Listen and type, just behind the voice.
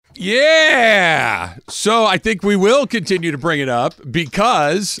Yeah. So I think we will continue to bring it up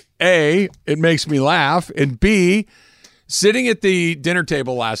because A, it makes me laugh, and B, sitting at the dinner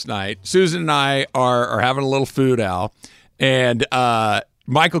table last night, Susan and I are having a little food, Al, and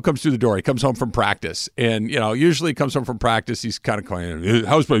Michael comes through the door. He comes home from practice, and usually he comes home from practice. He's kind of going,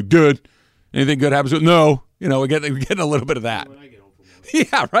 "How's my good? Anything good happens with no?" We're getting a little bit of that. When I get home from work.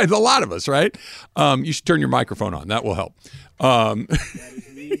 Yeah, right. A lot of us, right? You should turn your microphone on. That will help. That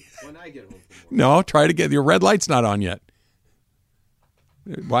is me when I get home from work. No, try to get your red light's not on yet.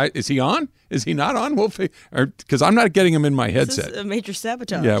 Why is he on? Is he not on? We'll because I'm not getting him in my headset. This is a major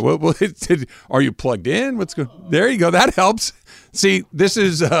sabotage. Yeah. Well, are you plugged in? What's going? There you go. That helps. See, this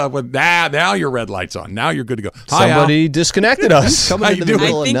is now your red light's on. Now you're good to go. Hi, Somebody disconnected us. How Coming you in the doing?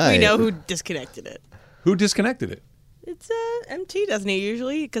 middle I of think night. we know who disconnected it. Al. Who disconnected it? It's MT, doesn't he,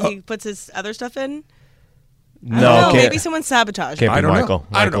 usually? Because he puts his other stuff in? I No, don't know. can't- Maybe someone sabotaged can't it. be I don't Michael.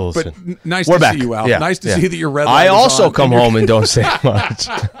 know. I don't know. Michael's- But nice We're to back. see you, Al. Yeah, Nice to yeah. see that your red light I is also on. come home and don't say much.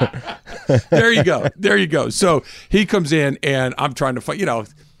 There you go. There you go. So he comes in, and I'm trying to find,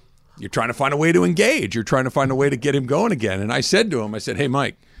 you're trying to find a way to engage. You're trying to find a way to get him going again. And I said to him, hey,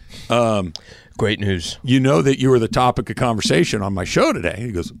 Mike, Great news. you know that you were the topic of conversation on my show today.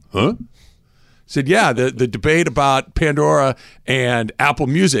 He goes, huh? I said, yeah, the debate about Pandora and Apple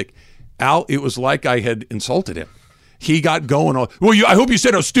Music. Al, it was like I had insulted him. He got going on, I hope you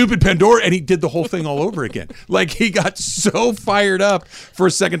said how stupid Pandora, and he did the whole thing all over again. Like, he got so fired up for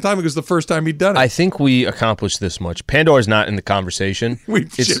a second time. It was the first time he'd done it. I think we accomplished this much. Pandora's not in the conversation. We've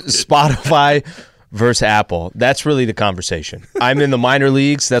It's shifted. Spotify versus Apple. That's really the conversation. I'm in the minor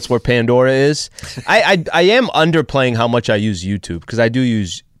leagues. That's where Pandora is. I am underplaying how much I use YouTube because I do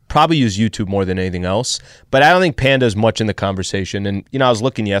probably use YouTube more than anything else, but I don't think Panda is much in the conversation. And I was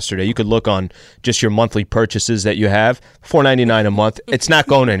looking yesterday. You could look on just your monthly purchases that you have, $4.99 a month. It's not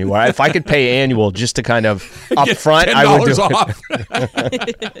going anywhere. If I could pay annual just to kind of up Get front, I would do $10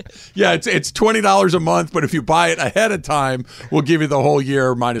 it. off. Yeah, it's $20 a month, but if you buy it ahead of time, we'll give you the whole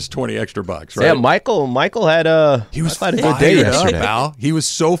year minus 20 extra bucks, right? Yeah, Michael had a Fired good day up, yesterday. Al. He was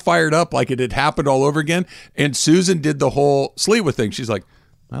so fired up, like it had happened all over again. And Susan did the whole Sliwa thing. She's like,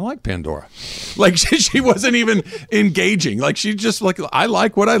 I like Pandora. Like she wasn't even engaging. Like she just like, I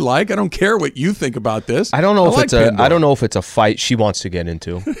like what I like. I don't care what you think about this. I don't know if like it's Pandora. I don't know if it's a fight she wants to get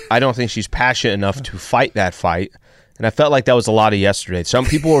into. I don't think she's passionate enough to fight that fight. And I felt like that was a lot of yesterday. Some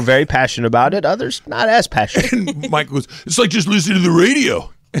people were very passionate about it, others not as passionate. And Mike goes, it's like just listening to the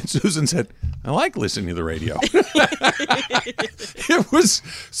radio. And Susan said, I like listening to the radio. It was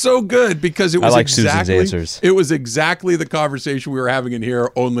so good because it was like Susan's exactly answers. It was exactly the conversation we were having in here,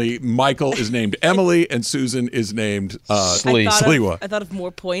 only Michael is named Emily and Susan is named Sliwa. I thought of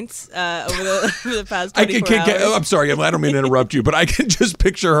more points over the past I 24 hours. I'm sorry, I don't mean to interrupt you, but I can just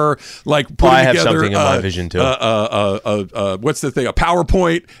picture her like putting I have together something in my vision, too. what's the thing? A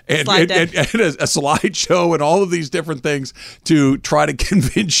PowerPoint and Slide deck. a slideshow and all of these different things to try to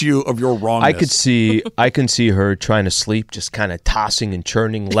convince you of your wrongness. I can see her trying to sleep, just kind of tossing and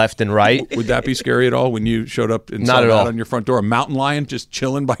churning left and right. Would that be scary at all when you showed up and Not saw at that all. on your front door? A mountain lion just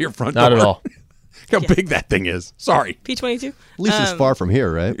chilling by your front door? Not at all. Look how big that thing is. Sorry. P22. At least it's far from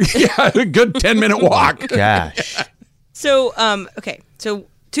here, right? Yeah, a good 10-minute walk. Gosh. So, okay. So,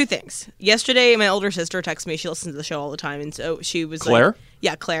 two things. Yesterday, my older sister texted me. She listens to the show all the time, and so she was Claire? like,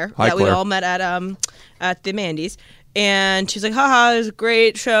 "Yeah, Claire. Hi, yeah, we Claire. all met at the Mandy's, and she's like, haha, it was a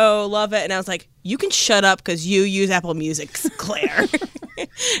great show, love it." And I was like, "You can shut up because you use Apple Music, Claire."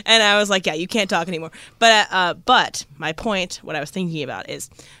 And I was like, "Yeah, you can't talk anymore." But my point, what I was thinking about is,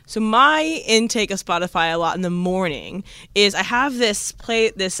 so my intake of Spotify a lot in the morning is I have they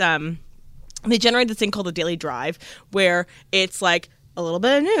generate this thing called the Daily Drive, where it's like a little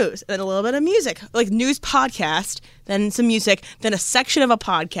bit of news, then a little bit of music, like news podcast, then some music, then a section of a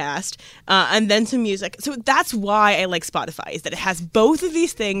podcast, and then some music. So that's why I like Spotify, is that it has both of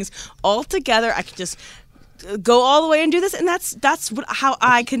these things all together. I can just go all the way and do this, and that's how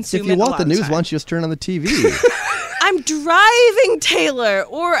I consume it. If you a want lot the of news, time. why don't you just turn on the TV? I'm driving, Taylor,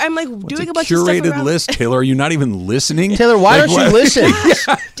 or I'm like doing a bunch of stuff Curated around. list, Taylor. Are you not even listening? Taylor, why don't you listen?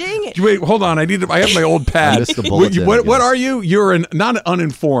 Dang it. Wait, hold on. I have my old pad. I missed the bulletin What again. are you? You're not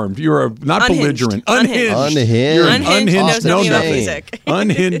uninformed. You're not Unhinged. belligerent. Unhinged. Unhinged. You're Unhinged knows know nothing about nothing. music.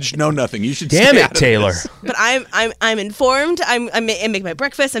 Unhinged, know nothing. You should Damn stay it, out of Taylor. this. But I'm informed. I make my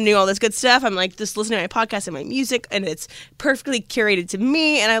breakfast. I'm doing all this good stuff. I'm like just listening to my podcast and my music, and it's perfectly curated to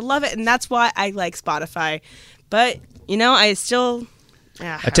me, and I love it. And that's why I like Spotify. But I still.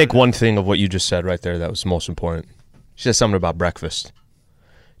 I take one thing of what you just said right there that was most important. She said something about breakfast.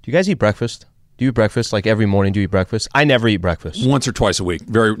 Do you guys eat breakfast? Do you eat breakfast? Like every morning, do you eat breakfast? I never eat breakfast. Once or twice a week.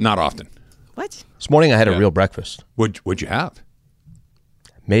 Not often. What? This morning I had a real breakfast. What'd you have?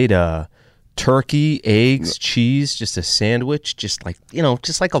 Made a turkey, eggs, cheese, just a sandwich, just like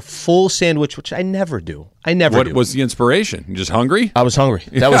a full sandwich, which I never do. What was the inspiration? You just hungry? I was hungry.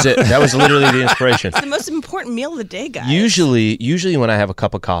 That was it. That was literally the inspiration. It's the most important meal of the day, guys. Usually when I have a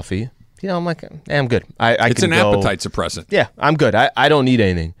cup of coffee, I'm like, I'm good. It's an appetite suppressant. Yeah, I'm good. I don't need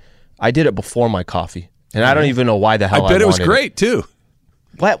anything. I did it before my coffee, and I don't even know why the hell I bet it was wanted great too.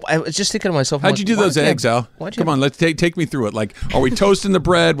 What? I was just thinking to myself, How'd you do those eggs, Al? Come on, let's take me through it. Like, are we toasting the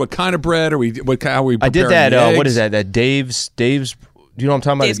bread? What kind of bread are we? How are we? I did preparing that. the eggs? What is that? That Dave's. Do you know what I'm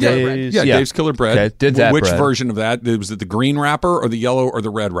talking about? Dave's Killer Bread. Yeah, Dave's Killer Bread. Okay, did that Which bread. version of that? Was it the green wrapper or the yellow or the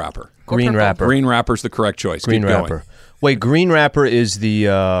red wrapper? Green wrapper. Green wrapper's the correct choice. Green Keep wrapper. going. Wait, green wrapper is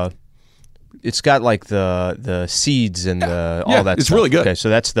the. It's got like the seeds and all that. It's stuff. really good. Okay, so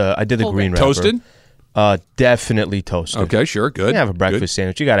that's I did the Whole green grain. wrapper. Toasted? Definitely toasted. Okay, sure, good. You have a breakfast Good.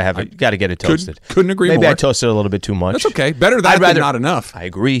 sandwich. You gotta have it. You gotta get it toasted. Couldn't agree Maybe more. I toasted a little bit too much. That's okay. Better that than not enough. I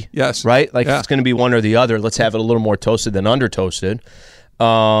agree. Yes. Right? Like Yeah. if it's going to be one or the other, let's have it a little more toasted than under toasted.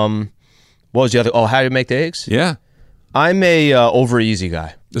 What was the other? Oh, how do you make the eggs? Yeah. I'm a over easy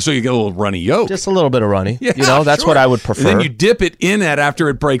guy. So you get a little runny yolk. Just a little bit of runny. Yeah, That's sure. what I would prefer. And then you dip it in it after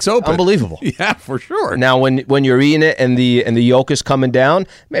it breaks open. Unbelievable. Yeah, for sure. Now, when you're eating it and the yolk is coming down,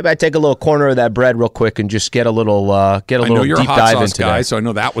 maybe I take a little corner of that bread real quick and just get a little I know you're deep a hot dive sauce into guy, that. so I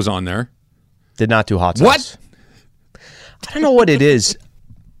know that was on there. Did not do hot sauce. What? I don't know what it is,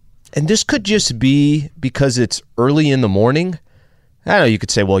 and this could just be because it's early in the morning. I don't know. You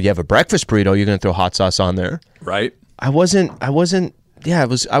could say, well, you have a breakfast burrito, you're going to throw hot sauce on there. Right. I wasn't. Yeah,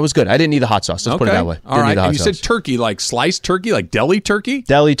 I was good. I didn't need the hot sauce. Let's put it that way. All right. Need the hot And you sauce. said turkey, like sliced turkey, like deli turkey?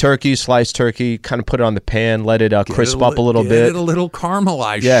 Deli turkey, sliced turkey. Kind of put it on the pan, let it crisp up a little Get bit. it a little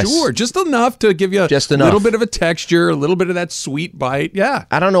caramelized. Yes. Sure. Just enough to give you Just a enough. little bit of a texture, a little bit of that sweet bite. Yeah.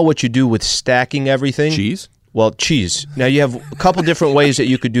 I don't know what you do with stacking everything. Cheese? Well, cheese. Now you have a couple different ways that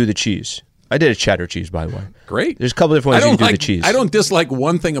you could do the cheese. I did a cheddar cheese, by the way. Great. There's a couple different ways you can do the cheese. I don't dislike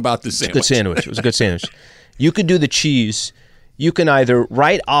one thing about this sandwich. Good sandwich. It was a good sandwich. You could do the cheese. You can either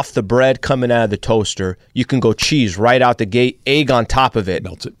right off the bread coming out of the toaster, you can go cheese right out the gate, egg on top of it.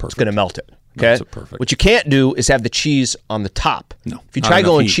 Melts it It's perfect. going to melt it. Okay. Melts it perfect. What you can't do is have the cheese on the top. No, If you not try enough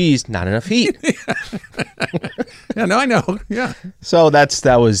going heat. cheese, not enough heat. Yeah, no, I know. Yeah. So that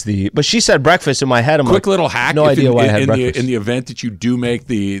was the. But she said breakfast in my head. I'm Quick like, little hack. No if idea why I had in breakfast. in the event that you do make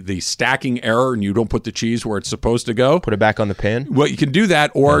the stacking error and you don't put the cheese where it's supposed to go, Put it back on the pan. well, you can do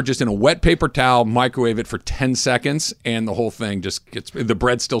that, or just in a wet paper towel, microwave it for 10 seconds, and the whole thing just gets. The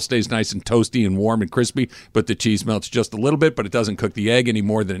bread still stays nice and toasty and warm and crispy, but the cheese melts just a little bit, but it doesn't cook the egg any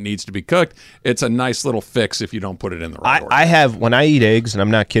more than it needs to be cooked. It's a nice little fix if you don't put it in the right order. I have, when I eat eggs, and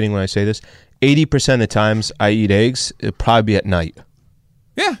I'm not kidding when I say this, 80% of the times I eat eggs, it'll probably be at night.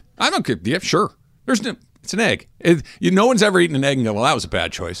 Yeah, I'm okay. Yeah, sure. It's an egg. No one's ever eaten an egg and go, well, that was a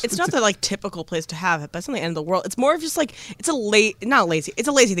bad choice. It's not the like typical place to have it, but it's not the end of the world. It's more of just like it's a not lazy. It's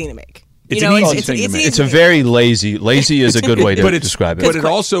a lazy thing to make. It's an easy thing to make. It's a very lazy is a good way to describe it. But it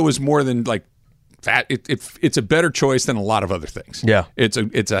also is more than like fat. It's a better choice than a lot of other things. Yeah. It's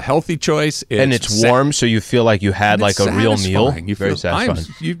a healthy choice. And it's warm, so you feel like you had like a real meal. You Very feel satisfying.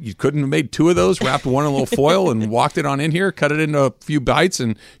 You couldn't have made two of those, wrapped one in a little foil, and walked it on in here, cut it into a few bites,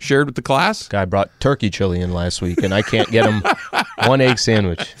 and shared with the class. Guy brought turkey chili in last week, and I can't get him one egg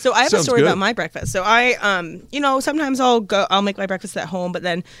sandwich. So I have a Sounds story good. about my breakfast. So I, sometimes I'll make my breakfast at home, but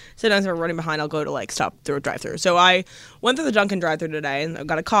then sometimes if I'm running behind, I'll go to like stop through a drive-through. So I went through the Dunkin' drive-through today, and I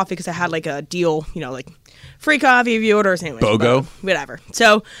got a coffee because I had like a deal, like free coffee if you order a sandwich. BOGO. but whatever.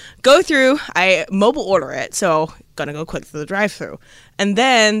 So go through, I mobile order it. So gonna go quick through the drive-through, and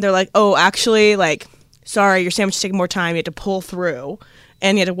then they're like, oh, actually, like, sorry, your sandwich is taking more time. You had to pull through,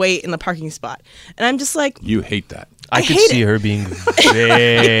 and you had to wait in the parking spot. And I'm just like, You hate that. I could hate see it. her being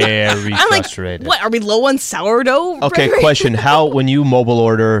very I'm like, frustrated. what? Are we low on sourdough? Okay, bread? question. When you mobile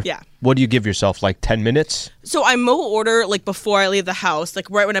order, Yeah. what do you give yourself, like 10 minutes? So I mobile order like before I leave the house, like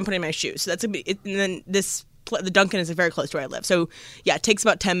right when I'm putting my shoes. So that's gonna be it, and then the Dunkin' is very close to where I live. So yeah, it takes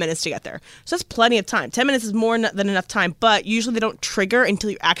about 10 minutes to get there. So that's plenty of time. 10 minutes is more than enough time, but usually they don't trigger until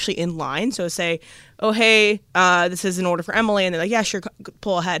you're actually in line. So say, oh, hey, this is an order for Emily. And they're like, yeah, sure,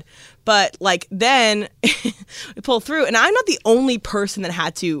 pull ahead. But like then we pull through, and I'm not the only person that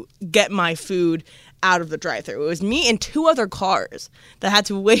had to get my food out of the drive-thru. It was me and two other cars that had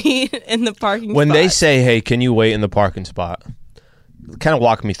to wait in the parking When spot. they say, hey, can you wait in the parking spot? kind of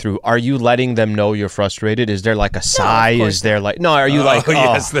walk me through. Are you letting them know you're frustrated? Is there like a sigh? course Is there like no? Are you like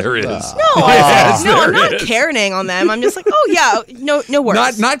yes, there is. No, Yes, no, I'm there not is. Karening on them. I'm just like, oh yeah, no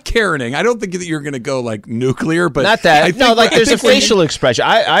worries. Not Karening. I don't think that you're going to go like nuclear, but not that? I No, like I there's a think when you- facial expression.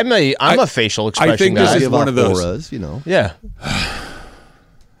 I'm a facial expression think this guy. is Give one off of those. auras, you know. Yeah.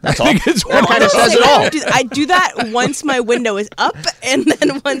 That's I all. think it's one That kind of says it all. I do that once my window is up, and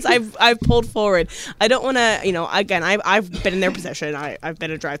then once I've pulled forward. I don't want to, Again, I've been in their position. I've been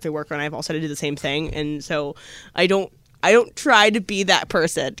a drive-through worker, and I've also had to do the same thing, and so I don't try to be that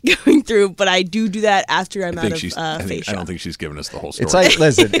person going through, but I do that after I'm out of face I don't shot. think she's giving us the whole story. It's like,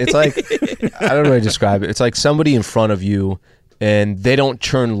 listen, it's like, I don't know how to describe it. It's like somebody in front of you and they don't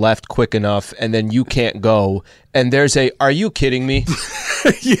turn left quick enough and then you can't go. And there's are you kidding me?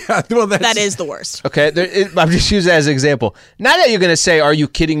 yeah, well, That is the worst. Okay, I'm just using that as an example. Not that you're going to say, are you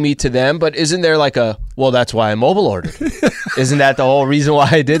kidding me to them, but isn't there like well, that's why I mobile ordered. Isn't that the whole reason why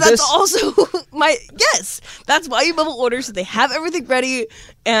I did That's this? also yes. That's why you mobile order, so they have everything ready,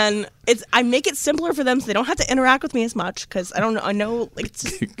 and I make it simpler for them so they don't have to interact with me as much because I know like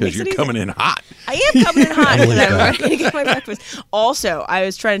it's because you're coming in hot. I am coming in hot because I'm ready to get my breakfast. Also, I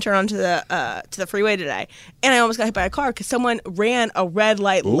was trying to turn onto the freeway today, and I almost got hit by a car because someone ran a red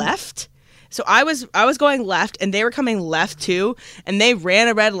light left. So I was going left, and they were coming left too, and they ran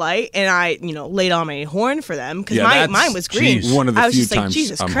a red light, and I laid on my horn for them because mine was green. One of the I was few just like, times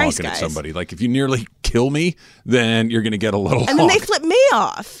Jesus I'm Christ, honking guys. at somebody. Like if you nearly kill me, then you're going to get a little. And then they honk. flipped me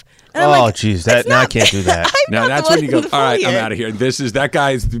off. And I'm Oh, like, jeez, "It's now I not- can't do that. I'm Now not that's the when you one go, to all right, bully I'm it." out of here. This is that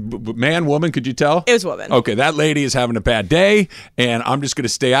guy's man, woman. Could you tell? It was a woman. Okay, that lady is having a bad day, and I'm just going to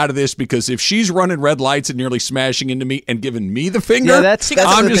stay out of this because if she's running red lights and nearly smashing into me and giving me the finger, Yeah, that's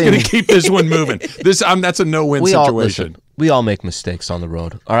I'm the just thing. going to keep this one moving. That's a no-win situation. We all make mistakes on the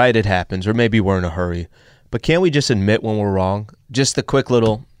road. All right, it happens, or maybe we're in a hurry. But can't we just admit when we're wrong? Just the quick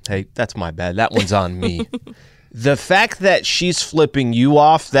little, hey, that's my bad. That one's on me. The fact that she's flipping you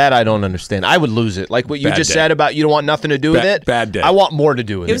off, that I don't understand. I would lose it. Like what you Bad just day. said about you don't want nothing to do with it. Bad day. I want more to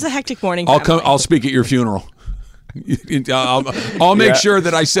do with It it. was a hectic morning. I'll for come. Emily. I'll speak at your funeral. I'll make sure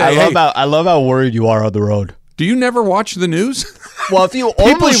that I say, I hey, love how worried you are on the road. do you never watch the news? Well, if you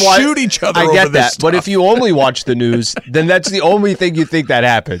People only watch, shoot each other I over get this that. But stuff. if you only watch the news, then that's the only thing you think that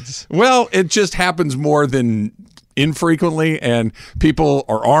happens. Well, it just happens more than infrequently, and people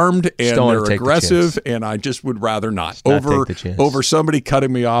are armed and don't wanna they're take the aggressive, chance. and I just would rather not. not take the chance. Over somebody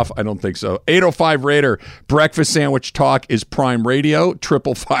cutting me off, I don't think so. 805 Raider, breakfast sandwich talk is Prime Radio,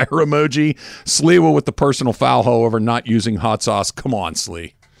 triple fire emoji. Sliwa with the personal foul, however, not using hot sauce. Come on,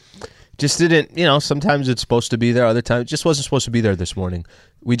 Slee. Just didn't, sometimes it's supposed to be there, other times it just wasn't supposed to be there this morning.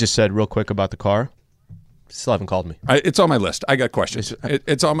 We just said real quick about the car. Still haven't called me. It's on my list. I got questions.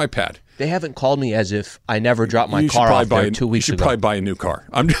 It's on my pad. They haven't called me as if I never dropped my You should car probably off there buy 2 weeks You should ago. probably buy a new car.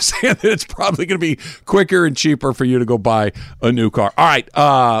 I'm just saying that it's probably going to be quicker and cheaper for you to go buy a new car. All right,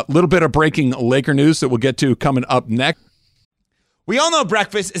 a little bit of breaking Laker news that we'll get to coming up next. We all know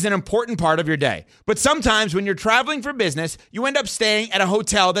breakfast is an important part of your day, but sometimes when you're traveling for business, you end up staying at a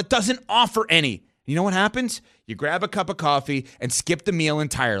hotel that doesn't offer any. You know what happens? You grab a cup of coffee and skip the meal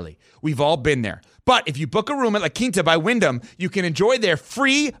entirely. We've all been there. But if you book a room at La Quinta by Wyndham, you can enjoy their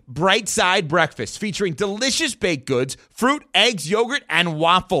free Bright Side breakfast featuring delicious baked goods, fruit, eggs, yogurt, and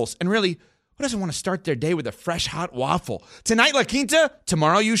waffles. And really, who doesn't want to start their day with a fresh hot waffle? Tonight, La Quinta,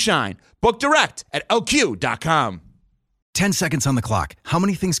 tomorrow you shine. Book direct at lq.com. 10 seconds on the clock. How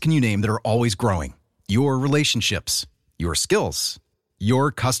many things can you name that are always growing? Your relationships, your skills,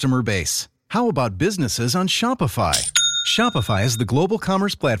 your customer base. How about businesses on Shopify? Shopify is the global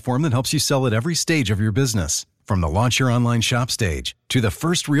commerce platform that helps you sell at every stage of your business. From the launch your online shop stage to the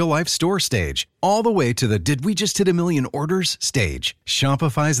first real life store stage, all the way to the did we just hit a million orders stage.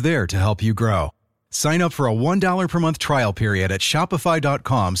 Shopify's there to help you grow. Sign up for a $1 per month trial period at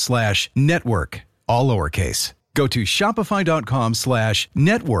shopify.com/network, all lowercase. Go to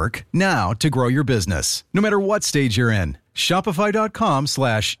shopify.com/network now to grow your business. No matter what stage you're in,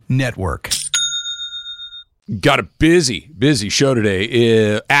 shopify.com/network. Got a busy show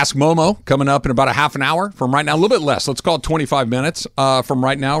today. Ask Momo coming up in about a half an hour from right now. A little bit less. Let's call it 25 minutes from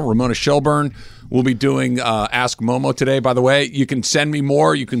right now. Ramona Shelburne will be doing Ask Momo today. By the way, you can send me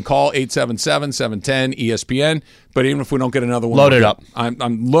more. You can call 877-710-ESPN. But even if we don't get another one, Loaded up. I'm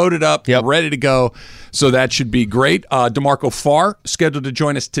loaded up, ready to go. So that should be great. DeMarco Farr scheduled to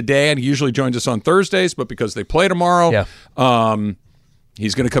join us today, and he usually joins us on Thursdays, but because they play tomorrow,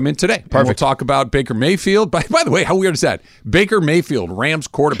 he's going to come in today. Perfect. And we'll talk about Baker Mayfield. By the way, how weird is that? Baker Mayfield, Rams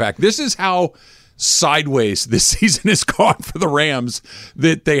quarterback. This is how sideways this season has gone for the Rams,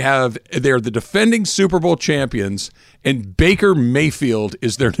 that they're the defending Super Bowl champions, and Baker Mayfield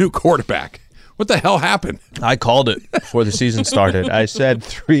is their new quarterback. What the hell happened? I called it before the season started. I said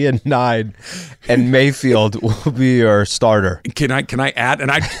 3-9, and Mayfield will be your starter. Can I add? And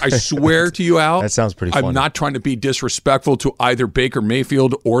I swear to you, Al, That sounds pretty funny. I'm not trying to be disrespectful to either Baker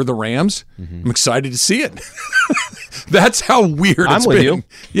Mayfield or the Rams. I'm excited to see it. That's how weird I'm it's with been. you.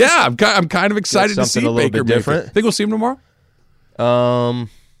 Yeah, I'm kind of excited to see something a little Baker bit different. Mayfield. Think we'll see him tomorrow?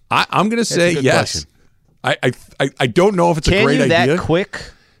 I'm going to say good yes. question. I don't know if it's a Can great you idea. that quick?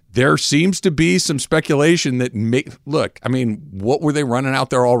 There seems to be some speculation that look, I mean, what were they running out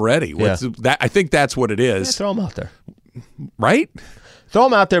there already? That I think that's what it Yeah, is, throw him out there. right? Throw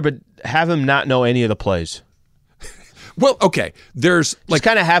him out there, but have him not know any of the plays. Well, okay. There's Like,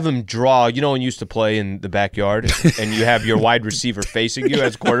 kind of have him draw. You know when you used to play in the backyard and you have your wide receiver facing you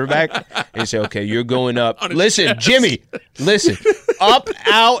as quarterback, and you say, okay, you're going up. Listen, Jimmy, listen. Up,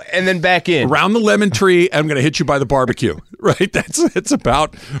 out, and then back in. around the lemon tree, I'm going to hit you by the barbecue. Right? It's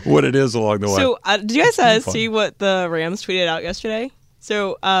about what it is along the way. So, did you guys see what the Rams tweeted out yesterday?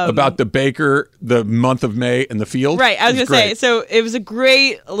 So About the Baker, the month of May, and the field. Right, I was It going to say, great. so it was a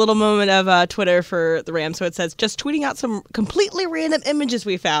great little moment of Twitter for the Rams. So it says, just tweeting out some completely random images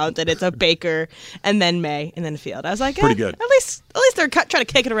we found, that it's a Baker, and then May, and then Field. I was like, Pretty good. At least they're trying to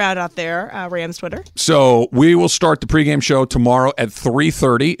kick it around out there, Rams Twitter. So we will start the pregame show tomorrow at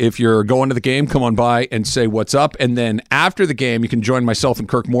 3:30. If you're going to the game, come on by and say what's up. And then after the game, you can join myself and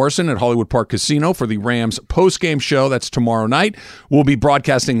Kirk Morrison at Hollywood Park Casino for the Rams postgame show. That's tomorrow night. We'll be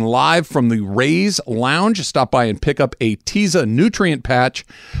broadcasting live from the Rays Lounge. Stop by and pick up a Teza nutrient pouch.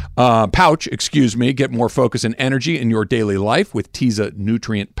 Get more focus and energy in your daily life with Teza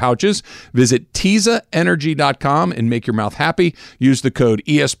nutrient pouches. Visit TezaEnergy.com and make your mouth happy. Use the code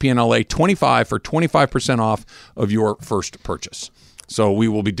ESPNLA25 for 25% off of your first purchase. So we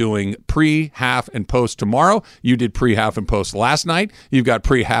will be doing pre, half, and post tomorrow. You did pre, half, and post last night. You've got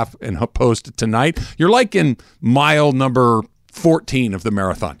pre, half, and post tonight. You're like in mile number 14 of the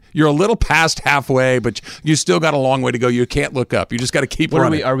marathon. You're a little past halfway, but you still got a long way to go. You can't look up. You just got to keep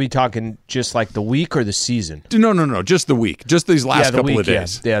running. Are we talking just like the week or the season? No. Just the week. Just these last couple of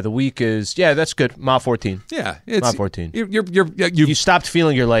days. Yeah, the week is, that's good. Mile 14. Yeah. Mile 14. You You stopped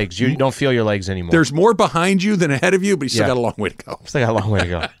feeling your legs. You don't feel your legs anymore. There's more behind you than ahead of you, but you still got a long way to go. Still got a long way to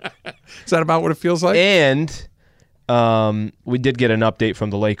go. Is that about what it feels like? And we did get an update from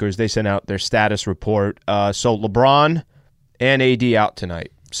the Lakers. They sent out their status report. So LeBron and AD out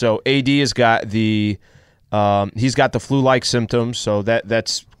tonight. So AD has got the flu-like symptoms. So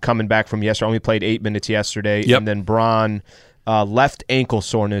that's coming back from yesterday. Only played 8 minutes yesterday. Yep. And then Bron, left ankle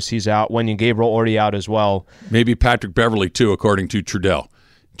soreness. He's out. Wenyen Gabriel already out as well. Maybe Patrick Beverly, too, according to Trudell.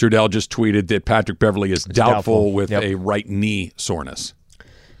 Trudell just tweeted that Patrick Beverly is doubtful with a right knee soreness.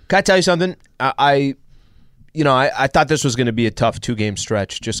 Can I tell you something? I thought this was going to be a tough 2-game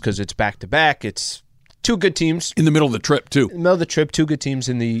stretch just because it's back-to-back. It's two good teams. In the middle of the trip, too. In the middle of the trip, two good teams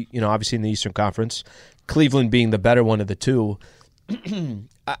in the, obviously in the Eastern Conference. Cleveland being the better one of the two.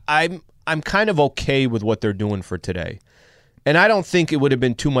 I'm kind of okay with what they're doing for today. And I don't think it would have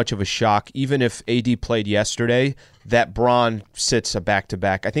been too much of a shock, even if AD played yesterday, that Bron sits a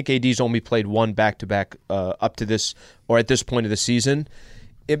back-to-back. I think AD's only played one back-to-back up to this, or at this point of the season.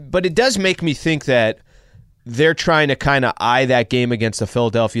 But it does make me think that they're trying to kind of eye that game against the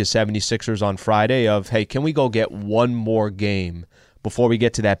Philadelphia 76ers on Friday of, hey, can we go get one more game before we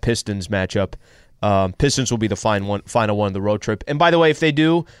get to that Pistons matchup? Pistons will be the final one of the road trip. And by the way, if they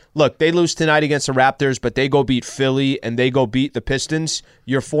do, look, they lose tonight against the Raptors, but they go beat Philly and they go beat the Pistons,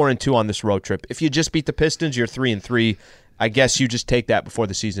 you're 4-2 on this road trip. If you just beat the Pistons, you're 3-3. I guess you just take that before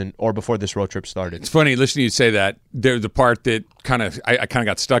the season or before this road trip started. It's funny listening to you say that. The part that I kind of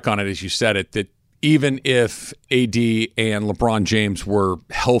got stuck on it as you said it, that even if AD and LeBron James were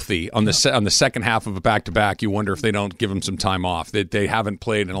healthy on the second half of a back-to-back, you wonder if they don't give them some time off. That they haven't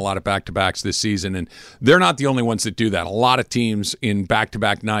played in a lot of back-to-backs this season, and they're not the only ones that do that. A lot of teams in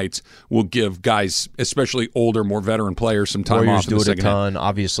back-to-back nights will give guys, especially older, more veteran players, some time Warriors off. do in the it a second half. ton.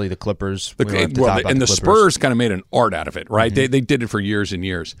 Obviously, the Clippers. The Spurs kind of made an art out of it, right? Mm-hmm. They did it for years and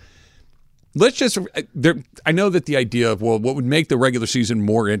years. I know that the idea of, what would make the regular season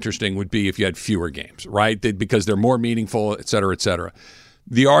more interesting would be if you had fewer games, right? Because they're more meaningful, et cetera, et cetera.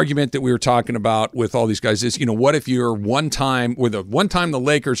 The argument that we were talking about with all these guys is, what if you're one time the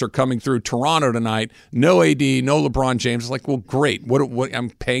Lakers are coming through Toronto tonight, no AD, no LeBron James. It's like, well, great. What I'm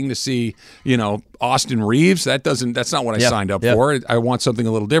paying to see, Austin Reeves? That's not what I signed up for. I want something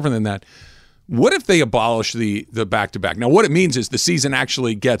a little different than that. What if they abolish the back-to-back? Now, what it means is the season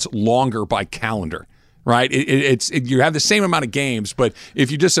actually gets longer by calendar, right? You have the same amount of games, but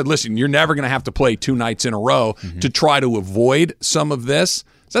if you just said, listen, you're never going to have to play 2 nights in a row to try to avoid some of this,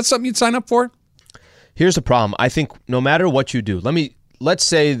 is that something you'd sign up for? Here's the problem. I think no matter what you do, let's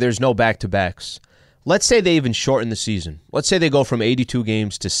say there's no back-to-backs. Let's say they even shorten the season. Let's say they go from 82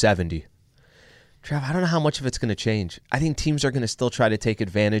 games to 70. Trav, I don't know how much of it's going to change. I think teams are going to still try to take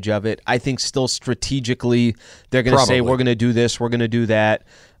advantage of it. I think still strategically they're going to say, we're going to do this, we're going to do that.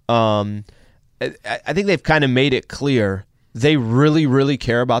 I think they've kind of made it clear they really, really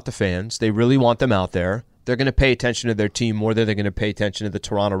care about the fans. They really want them out there. They're going to pay attention to their team more than they're going to pay attention to the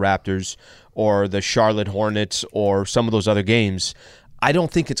Toronto Raptors or the Charlotte Hornets or some of those other games. I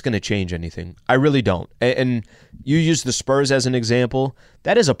don't think it's going to change anything. I really don't. And you use the Spurs as an example.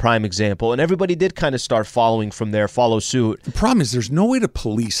 That is a prime example. And everybody did kind of start following from there, follow suit. The problem is there's no way to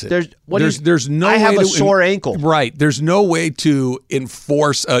police it. There's no I way have to a sore ankle. Right. There's no way to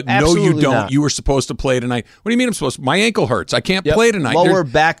enforce no, you Absolutely don't. not. You were supposed to play tonight. What do you mean I'm supposed to? My ankle hurts. I can't play tonight. Lower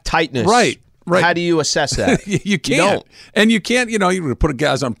back tightness. Right. How do you assess that? You can't. And you can't, you put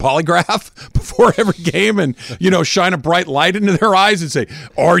guys on polygraph before every game and, shine a bright light into their eyes and say,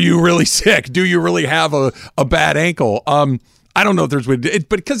 are you really sick? Do you really have a bad ankle? I don't know if there's way to do it,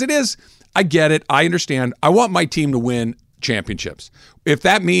 but because it is, I get it. I understand. I want my team to win championships. If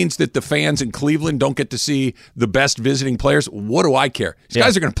that means that the fans in Cleveland don't get to see the best visiting players, what do I care? These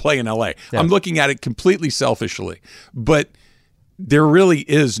guys are going to play in LA. Yeah. I'm looking at it completely selfishly, but there really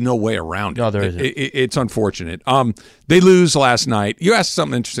is no way around it. No, there isn't. It's unfortunate. They lose last night. You asked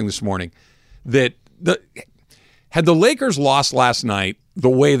something interesting this morning. That had the Lakers lost last night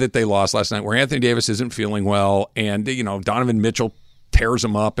the way that they lost last night, where Anthony Davis isn't feeling well, and Donovan Mitchell tears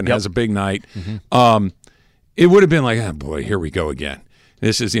him up and has a big night, it would have been like, oh boy, here we go again.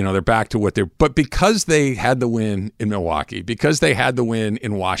 This is, they're back to what they're, but because they had the win in Milwaukee, because they had the win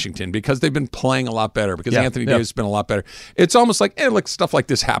in Washington, because they've been playing a lot better, because Anthony Davis has been a lot better, it's almost like, look, stuff like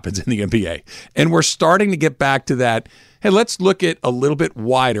this happens in the NBA. And we're starting to get back to that, hey, let's look at a little bit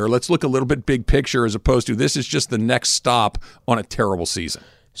wider. Let's look a little bit big picture as opposed to this is just the next stop on a terrible season.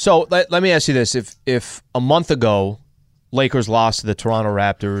 So let me ask you this. If a month ago, Lakers lost to the Toronto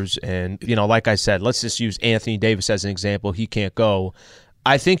Raptors, and, like I said, let's just use Anthony Davis as an example. He can't go.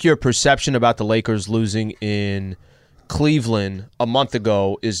 I think your perception about the Lakers losing in Cleveland a month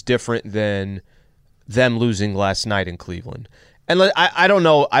ago is different than them losing last night in Cleveland. And I don't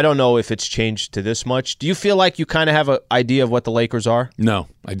know if it's changed to this much. Do you feel like you kind of have an idea of what the Lakers are? No,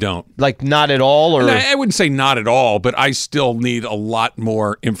 I don't. Like not at all? Or I wouldn't say not at all, but I still need a lot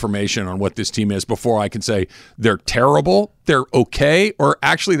more information on what this team is before I can say they're terrible, they're okay, or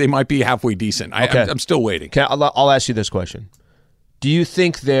actually they might be halfway decent. Okay. I'm still waiting. I'll ask you this question. Do you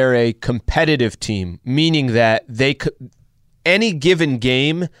think they're a competitive team, meaning that any given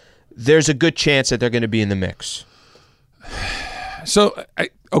game, there's a good chance that they're going to be in the mix? So, I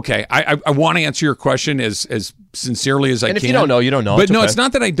want to answer your question as sincerely as I can. And if you don't know, you don't know. But no, it's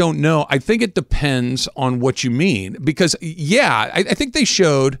not that I don't know. I think it depends on what you mean. Because, I think they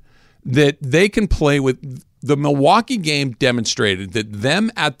showed that they can play with the Milwaukee game demonstrated that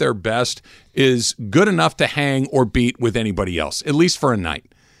them at their best is good enough to hang or beat with anybody else, at least for a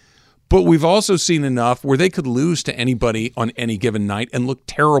night. But we've also seen enough where they could lose to anybody on any given night and look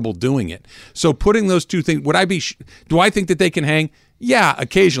terrible doing it. So putting those two things, do I think that they can hang? Yeah,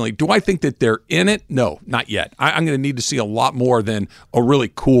 occasionally. Do I think that they're in it? No, not yet. I'm going to need to see a lot more than a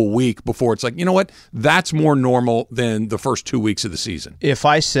really cool week before it's like, you know what? That's more normal than the first 2 weeks of the season. If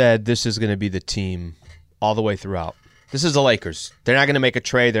I said this is going to be the team all the way throughout, this is the Lakers. They're not going to make a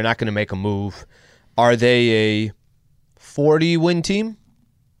trade. They're not going to make a move. Are they a 40-win team?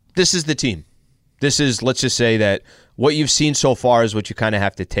 This is the team. This is, let's just say that what you've seen so far is what you kind of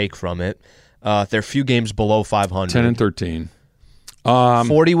have to take from it. They're a few games below 500. 10-13.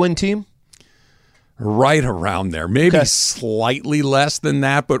 40-win team? Right around there. Maybe slightly less than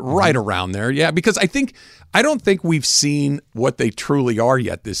that, but right around there. Yeah, because I don't think we've seen what they truly are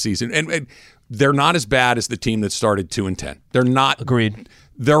yet this season. And they're not as bad as the team that started 2-10. They're not. Agreed.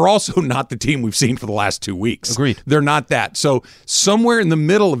 They're also not the team we've seen for the last 2 weeks. Agreed. They're not that. So somewhere in the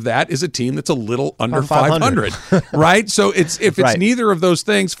middle of that is a team that's a little under 500, right? So if it's neither of those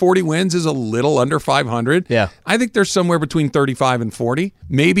things, 40 wins is a little under 500. Yeah. I think they're somewhere between 35 and 40.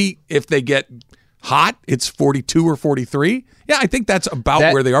 Maybe if they get hot, it's 42 or 43. Yeah, I think that's about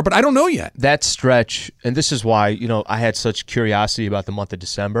where they are, but I don't know yet. That stretch, and this is why, I had such curiosity about the month of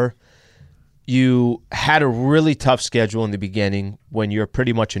December. You had a really tough schedule in the beginning when you're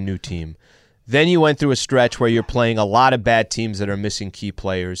pretty much a new team. Then you went through a stretch where you're playing a lot of bad teams that are missing key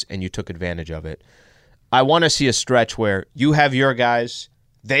players, and you took advantage of it. I want to see a stretch where you have your guys,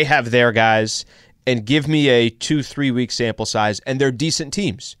 they have their guys, and give me a 2-3 week sample size, and they're decent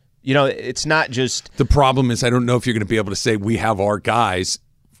teams. You know, it's not just... The problem is I don't know if you're going to be able to say we have our guys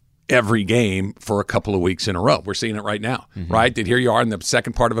every game for a couple of weeks in a row. We're seeing it right now, right? That here you are in the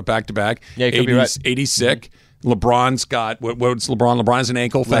second part of a back-to-back. Yeah, you could be right. 80 sick. LeBron's got, what's LeBron? LeBron's an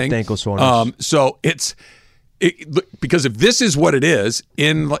ankle thing. Left ankle soreness. So because if this is what it is,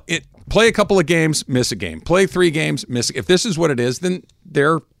 play a couple of games, miss a game. Play 3 games, miss. If this is what it is, then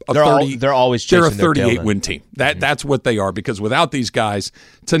they're always they're a chasing their tail 38 then. win team. That's what they are. Because without these guys,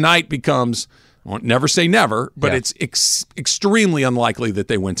 tonight becomes, I won't never say never, but it's extremely unlikely that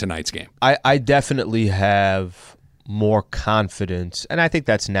they win tonight's game. I definitely have more confidence, and I think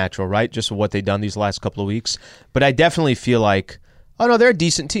that's natural, right? Just what they've done these last couple of weeks. But I definitely feel like, oh no, they're a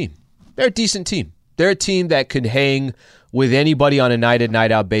decent team. They're a decent team. They're a team that could hang with anybody on a night-in,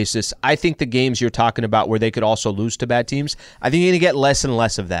 night-out basis. I think the games you're talking about where they could also lose to bad teams, I think you're going to get less and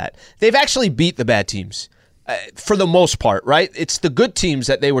less of that. They've actually beat the bad teams for the most part, right? It's the good teams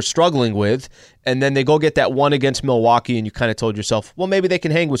that they were struggling with, and then they go get that one against Milwaukee, and you kind of told yourself, well, maybe they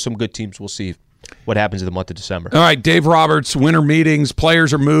can hang with some good teams. We'll see what happens in the month of December. All right, Dave Roberts, winter meetings,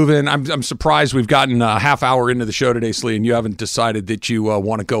 players are moving. I'm surprised we've gotten a half hour into the show today, Slee, and you haven't decided that you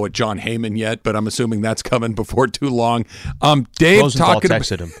want to go at John Heyman yet, but I'm assuming that's coming before too long. Dave Rosenthal talking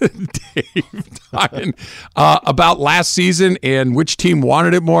texted him. Dave talking about last season and which team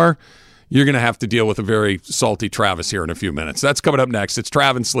wanted it more. You're going to have to deal with a very salty Travis here in a few minutes. That's coming up next. It's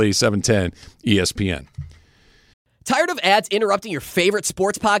Travis Slee, 710 ESPN. Tired of ads interrupting your favorite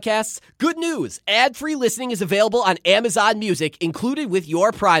sports podcasts? Good news! Ad-free listening is available on Amazon Music, included with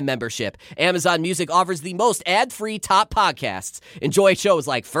your Prime membership. Amazon Music offers the most ad-free top podcasts. Enjoy shows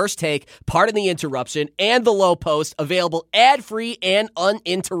like First Take, Pardon the Interruption, and The Low Post, available ad-free and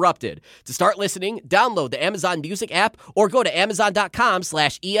uninterrupted. To start listening, download the Amazon Music app or go to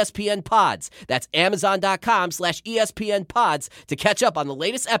amazon.com/ESPN Pods. That's amazon.com/ESPN Pods to catch up on the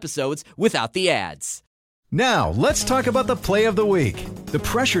latest episodes without the ads. Now, let's talk about the play of the week. The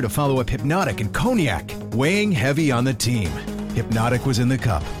pressure to follow up Hypnotic and Cognac, weighing heavy on the team. Hypnotic was in the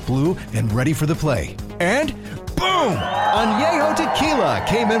cup, blue, and ready for the play. And boom! Añejo Tequila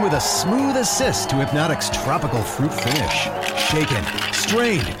came in with a smooth assist to Hypnotic's tropical fruit finish. Shaken,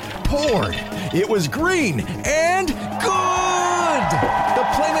 strained, poured. It was green and good! The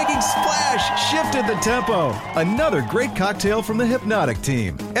playmaking splash shifted the tempo. Another great cocktail from the Hypnotic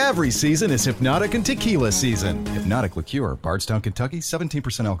team. Every season is Hypnotic and Tequila season. Hypnotic Liqueur, Bardstown, Kentucky,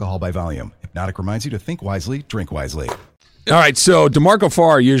 17% alcohol by volume. Hypnotic reminds you to think wisely, drink wisely. All right, so DeMarco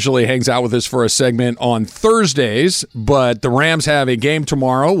Farr usually hangs out with us for a segment on Thursdays, but the Rams have a game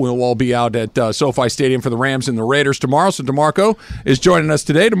tomorrow. We'll all be out at SoFi Stadium for the Rams and the Raiders tomorrow, so DeMarco is joining us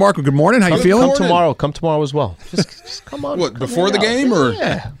today. DeMarco, good morning. How you feeling? Come tomorrow as well. Just come on. What, come before the out. game? Or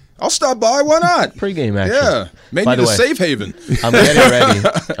Yeah. I'll stop by. Why not? Pre-game action. Yeah. Maybe By the the way, safe haven.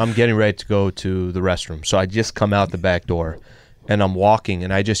 I'm getting ready to go to the restroom. So I just come out the back door, and I'm walking,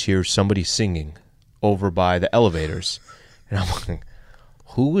 and I just hear somebody singing over by the elevators. And I'm like,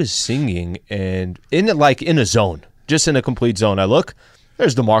 who is singing? And in a zone, just in a complete zone. I look,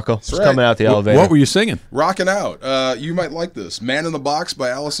 there's DeMarco. He's right. coming out the elevator. What were you singing? Rocking out. You might like this. Man in the Box by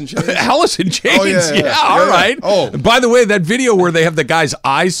Allison Chains. Allison Chains. Oh, yeah. All right. Oh. By the way, that video where they have the guy's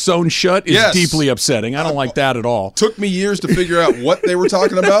eyes sewn shut is Yes. deeply upsetting. I don't like that at all. Took me years to figure out what they were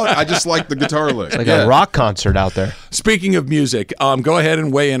talking about. I just like the guitar lick. Like a rock concert out there. Speaking of music, go ahead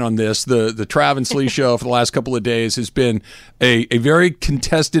and weigh in on this. The Trav and Slee show for the last couple of days has been a very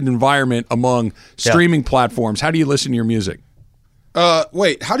contested environment among streaming platforms. How do you listen to your music?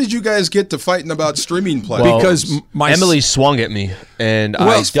 Wait, how did you guys get to fighting about streaming platforms? Because Emily swung at me, and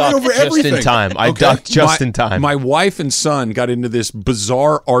I it's right ducked over just in everything. time. I Okay. ducked just in time. My wife and son got into this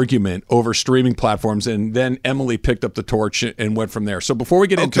bizarre argument over streaming platforms, and then Emily picked up the torch and went from there. So before we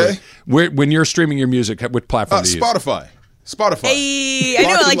get into Okay. it, when you're streaming your music, what platform do you use? Spotify. Hey, I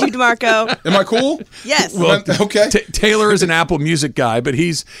knew I liked you, DeMarco. Am I cool? Yes. Well, Okay. Taylor is an Apple Music guy, but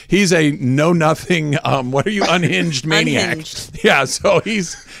he's a know nothing. What are you, unhinged maniac? Unhinged. Yeah, so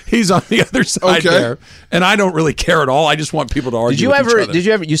he's on the other side Okay. there, and I don't really care at all. I just want people to argue. Did you with ever? each other. Did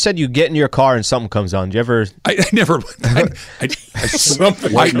you ever? You said you get in your car and something comes on. Did you ever? I never.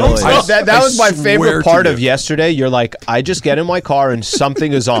 Something White noise. That was my swear favorite to part you. of yesterday. You're like, I just get in my car and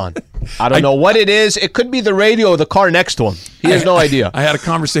something is on. I don't know what it is. It could be the radio or the car next to him. He has no idea. I had a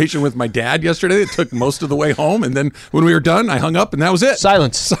conversation with my dad yesterday. It took most of the way home, and then when we were done, I hung up, and that was it.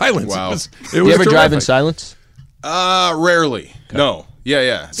 Silence. Silence. Wow. It was You ever drive in terrific. silence? Rarely. No.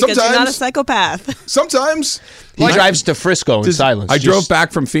 Yeah. Because you're not a psychopath. Sometimes. He drives to Frisco in silence. I drove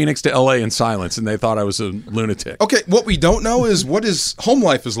back from Phoenix to L.A. in silence, and they thought I was a lunatic. Okay, what we don't know is what his home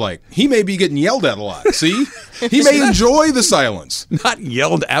life is like. He may be getting yelled at a lot. See? He may enjoy the silence. Not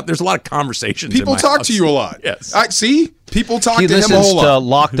yelled at. There's a lot of conversations. People in my talk house. to you a lot. Yes. See? People talk He to him a listens whole to lot.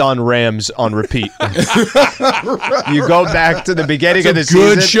 Locked On Rams on repeat. You go back to the beginning of the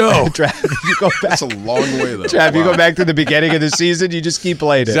good season. show. Trav, you go back. That's a long way, though. Trav, you Wow. go back to the beginning of the season. You just keep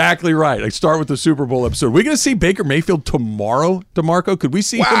playing it. Exactly right. Like start with the Super Bowl episode. We're going to see Baker Mayfield tomorrow, DeMarco. Could we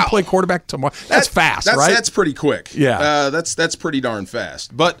see him Wow. play quarterback tomorrow? That's fast, right? That's pretty quick. Yeah. That's pretty darn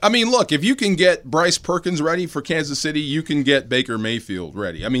fast. But, I mean, look, if you can get Bryce Perkins ready for Kansas City, you can get Baker Mayfield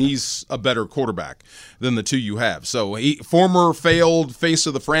ready. I mean, he's a better quarterback than the two you have. So, former failed face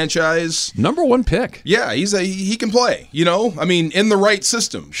of the franchise. Number one pick. Yeah, he can play, I mean, in the right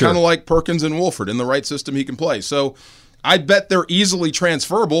system. Sure. Kind of like Perkins and Wolford. In the right system, he can play. So, I bet they're easily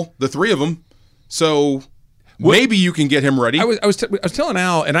transferable, the three of them. So, maybe you can get him ready. I was telling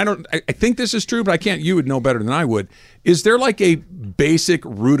Al, and I think this is true, but I can't. You would know better than I would. Is there like a basic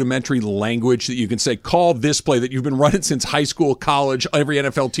rudimentary language that you can say, call this play that you've been running since high school, college, every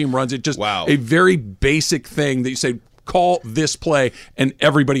NFL team runs it? Just a very basic thing that you say, call this play, and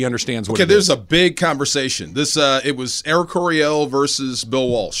everybody understands what it is. Okay, there's a big conversation. This it was Eric Coryell versus Bill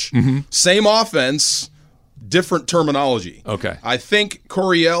Walsh. Same offense, different terminology. Okay. I think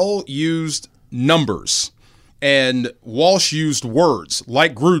Coryell used numbers and Walsh used words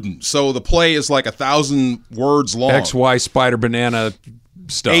like Gruden. So the play is like 1,000 words long. XY spider banana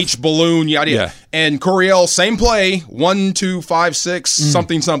stuff. H balloon, yada yada. Yeah. And Coryell, same play, 1, 2, 5, 6,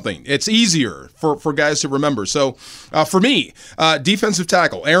 something. It's easier for guys to remember. So for me, defensive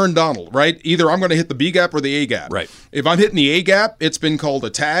tackle, Aaron Donald, right? Either I'm going to hit the B gap or the A gap. Right. If I'm hitting the A gap, it's been called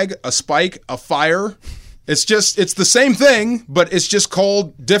a tag, a spike, a fire. It's the same thing, but it's just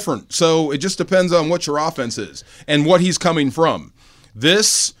called different. So it just depends on what your offense is and what he's coming from.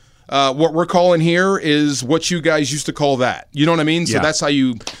 This, what we're calling here is what you guys used to call that. You know what I mean? So that's how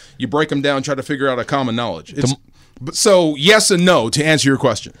you break them down, try to figure out a common knowledge. So yes and no to answer your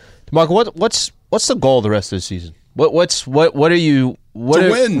question. Marco, what's the goal the rest of the season? What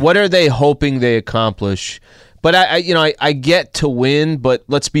are they hoping they accomplish? But I get to win, but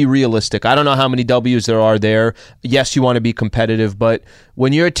let's be realistic. I don't know how many W's there are there. Yes, you want to be competitive, but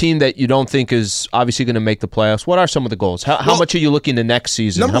when you're a team that you don't think is obviously going to make the playoffs, what are some of the goals? How much are you looking to next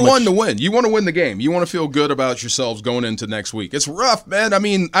season? Number one, to win. You want to win the game. You want to feel good about yourselves going into next week. It's rough, man. I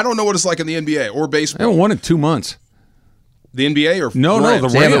mean, I don't know what it's like in the NBA or baseball. I haven't won in 2 months. The NBA or No, the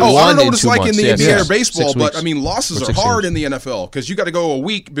Rams? Rams. Oh, I don't know what in it's 2 like in the months. NBA Yes. or baseball, 6 but weeks. I mean, losses Or are 6 hard games. in the NFL because you got to go a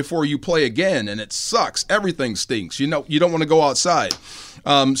week before you play again, and it sucks. Everything stinks. You don't want to go outside,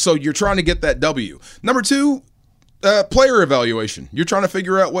 so you're trying to get that W. Number two, player evaluation. You're trying to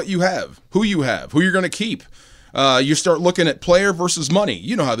figure out what you have, who you're going to keep. You start looking at player versus money.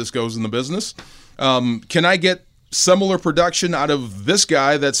 You know how this goes in the business. Can I get similar production out of this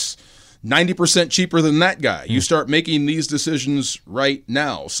guy that's 90% cheaper than that guy? You start making these decisions right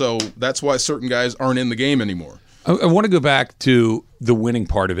now. So that's why certain guys aren't in the game anymore. I want to go back to the winning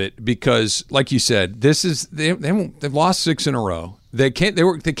part of it because, like you said, they've lost 6 in a row. They came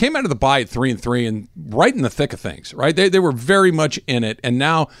out of the bye at 3-3 and right in the thick of things. Right, they were very much in it, and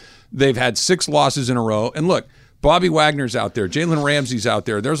now they've had 6 losses in a row. And look, Bobby Wagner's out there. Jalen Ramsey's out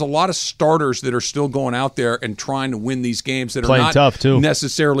there. There's a lot of starters that are still going out there and trying to win these games that Playing are not tough, too.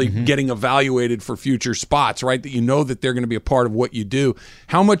 necessarily getting evaluated for future spots, right? That you know that they're going to be a part of what you do.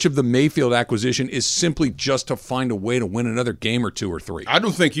 How much of the Mayfield acquisition is simply just to find a way to win another game or 2 or 3? I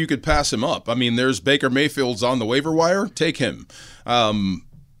don't think you could pass him up. I mean, there's Baker Mayfield's on the waiver wire. Take him.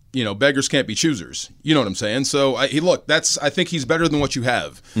 Beggars can't be choosers. You know what I'm saying? So, I think he's better than what you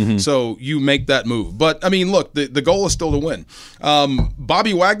have. So you make that move. But, I mean, look, the goal is still to win.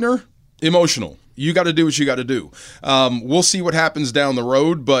 Bobby Wagner, emotional. You got to do what you got to do. We'll see what happens down the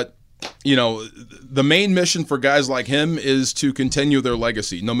road, but the main mission for guys like him is to continue their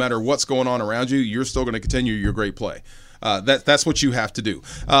legacy. No matter what's going on around you, you're still going to continue your great play. That's what you have to do.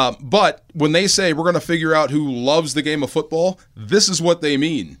 But when they say we're going to figure out who loves the game of football, this is what they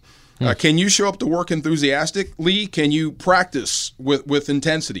mean. Can you show up to work enthusiastically? Can you practice with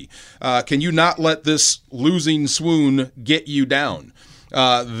intensity? Can you not let this losing swoon get you down?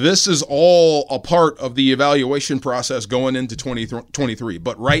 This is all a part of the evaluation process going into 2023.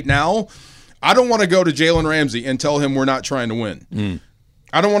 But right now, I don't want to go to Jalen Ramsey and tell him we're not trying to win.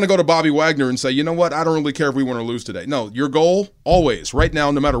 I don't want to go to Bobby Wagner and say, you know what, I don't really care if we win or lose today. No, your goal, always, right now,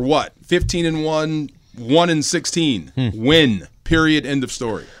 no matter what, 15-1, 1-16, win, period, end of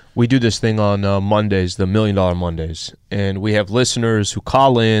story. We do this thing on Mondays, the $1 Million Mondays, and we have listeners who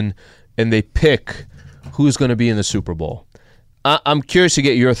call in and they pick who's going to be in the Super Bowl. I'm curious to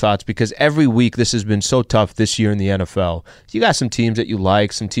get your thoughts because every week this has been so tough this year in the NFL. You got some teams that you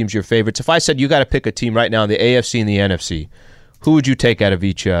like, some teams your favorites. If I said you got to pick a team right now in the AFC and the NFC, who would you take out of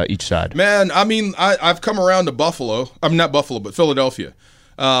each side? Man, I mean, I've come around to Buffalo. I'm not Buffalo, but Philadelphia.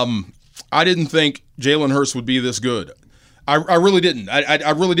 I didn't think Jalen Hurts would be this good. I really didn't. I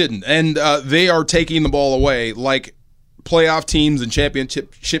really didn't. And they are taking the ball away like playoff teams and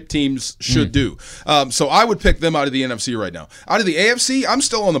championship teams should do. So I would pick them out of the NFC right now. Out of the AFC, I'm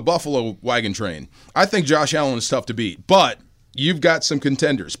still on the Buffalo wagon train. I think Josh Allen is tough to beat. But you've got some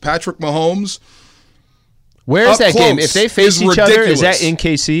contenders. Patrick Mahomes. Where is that game? If they face each other, is that in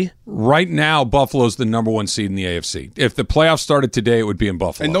KC? Right now, Buffalo's the number 1 seed in the AFC. If the playoffs started today, it would be in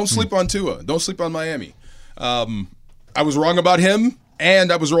Buffalo. And don't sleep on Tua. Don't sleep on Miami. I was wrong about him,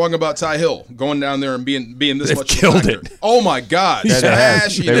 and I was wrong about Ty Hill going down there and being this They've much killed of a factor. it. Oh my God,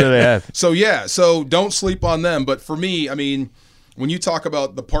 They really have. So don't sleep on them. But for me, I mean, when you talk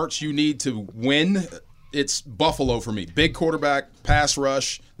about the parts you need to win, it's Buffalo for me. Big quarterback, pass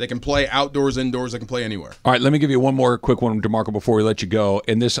rush. They can play outdoors, indoors. They can play anywhere. All right, let me give you one more quick one, DeMarco, before we let you go.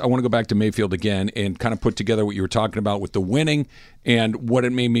 And this, I want to go back to Mayfield again and kind of put together what you were talking about with the winning and what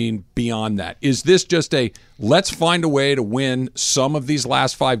it may mean beyond that. Is this just a let's find a way to win some of these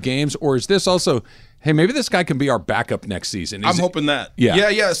last 5 games, or is this also, hey, maybe this guy can be our backup next season? I'm hoping that.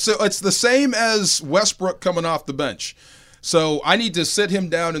 Yeah. So it's the same as Westbrook coming off the bench. So I need to sit him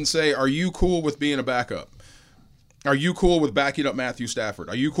down and say, are you cool with being a backup? Are you cool with backing up Matthew Stafford?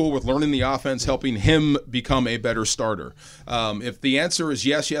 Are you cool with learning the offense, helping him become a better starter? If the answer is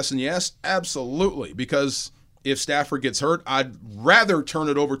yes, yes, and yes, absolutely. Because if Stafford gets hurt, I'd rather turn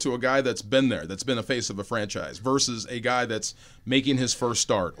it over to a guy that's been there, that's been a face of a franchise, versus a guy that's making his first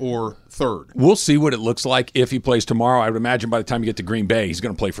start or third. We'll see what it looks like if he plays tomorrow. I would imagine by the time you get to Green Bay, he's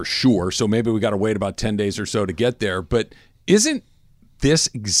going to play for sure. So maybe we got to wait about 10 days or so to get there. But isn't this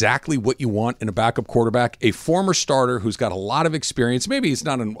exactly what you want in a backup quarterback? A former starter who's got a lot of experience. Maybe he's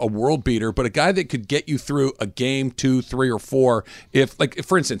not a world beater, but a guy that could get you through a game, 2, 3, or 4. If,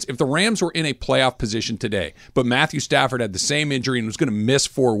 for instance, if the Rams were in a playoff position today, but Matthew Stafford had the same injury and was going to miss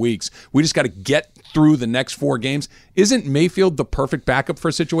 4 weeks, we just got to get through the next 4 games. Isn't Mayfield the perfect backup for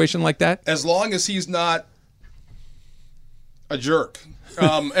a situation like that? As long as he's not a jerk.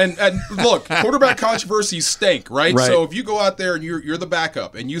 And look, quarterback controversies stink, right? So if you go out there and you're the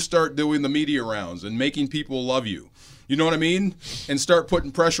backup and you start doing the media rounds and making people love you, you know what I mean? And start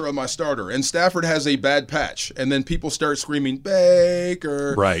putting pressure on my starter. And Stafford has a bad patch. And then people start screaming,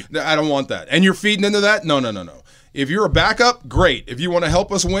 Baker. Right. I don't want that. And you're feeding into that? No. If you're a backup, great. If you want to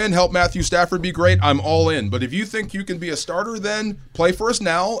help us win, help Matthew Stafford be great, I'm all in. But if you think you can be a starter, then play for us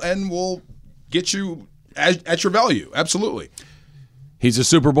now and we'll get you at your value. Absolutely. He's a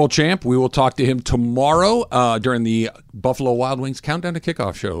Super Bowl champ. We will talk to him tomorrow during the Buffalo Wild Wings Countdown to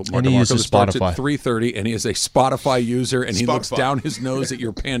Kickoff show. And he uses starts Spotify. At 3:30, and he is a Spotify user, and he looks down his nose at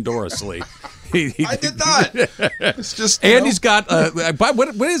your Pandora sleeve. I did not. It's just, and he's got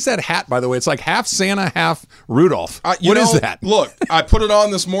what is that hat, by the way? It's like half Santa, half Rudolph. What is that? Look, I put it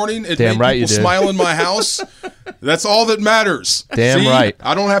on this morning. It Damn made right people you did. smile in my house. That's all that matters. Damn right.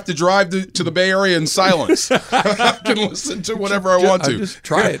 I don't have to drive to the Bay Area in silence. I can listen to whatever I want to. Just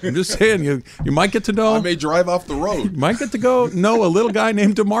try it. I'm just saying, you might get to know. I may drive off the road. You might get to go know a little guy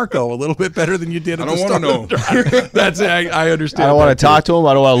named DeMarco a little bit better than you did at the start. I don't want to know. That's it. I understand. I don't want to talk to him.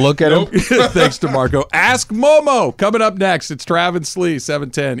 I don't want to look at him. Thanks, DeMarco. Ask Momo. Coming up next, it's Travis Slee,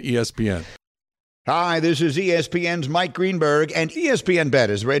 710 ESPN. Hi, this is ESPN's Mike Greenberg, and ESPN Bet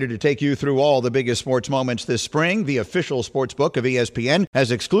is ready to take you through all the biggest sports moments this spring. The official sports book of ESPN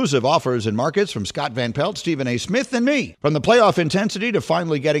has exclusive offers and markets from Scott Van Pelt, Stephen A. Smith, and me. From the playoff intensity to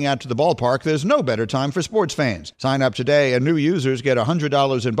finally getting out to the ballpark, there's no better time for sports fans. Sign up today, and new users get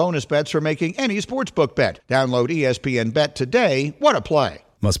 $100 in bonus bets for making any sportsbook bet. Download ESPN Bet today. What a play.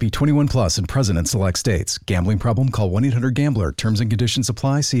 Must be 21 plus and present in select states. Gambling problem? Call 1-800-GAMBLER. Terms and conditions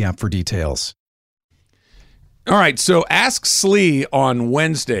apply. See app for details. All right, so Ask Slee on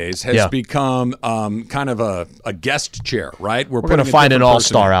Wednesdays has become kind of a guest chair, right? We're going to find an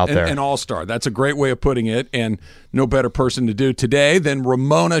all-star out there. An all-star. That's a great way of putting it, and no better person to do today than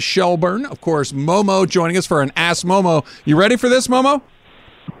Ramona Shelburne. Of course, Momo joining us for an Ask Momo. You ready for this, Momo?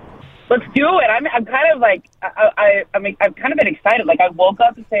 Let's do it. I'm kind of like I mean I've kind of been excited. Like I woke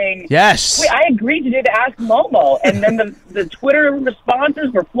up saying, yes, wait, I agreed to do the Ask Momo, and then the Twitter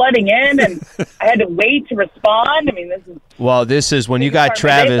responses were flooding in, and I had to wait to respond. I mean, this is when you got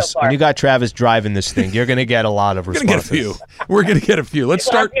Travis when you got Travis driving this thing. You're going to get a lot of responses. We're going to get a few. Let's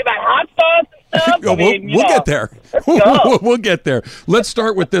start. About hot sauce and stuff. We'll get there. We'll get there. Let's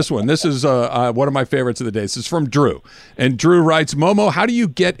start with this one. This is one of my favorites of the day. This is from Drew, and Drew writes, Momo, how do you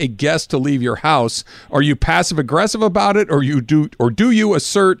get a guest to leave your house? Are you passive aggressive about it, or do you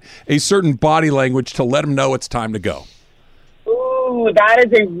assert a certain body language to let them know it's time to go? Ooh, that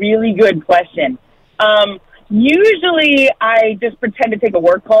is a really good question. Usually I just pretend to take a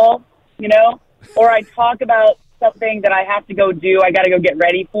work call, or I talk about something that I have to go do. I got to go get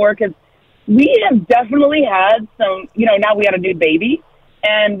ready for, because we have definitely had some, now we got a new baby,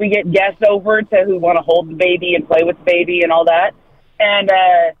 and we get guests over who want to hold the baby and play with the baby and all that. And,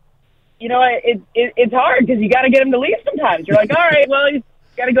 it's hard because you got to get them to leave sometimes. You're like, all right, well, you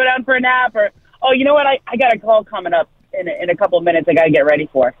got to go down for a nap, or, oh, you know what, I got a call coming up in a couple of minutes I got to get ready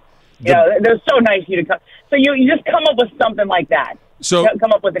for. They're so nice of you to come. So you just come up with something like that. So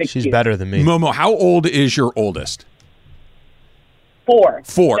come up with an excuse. She's better than me. Momo, how old is your oldest? 4.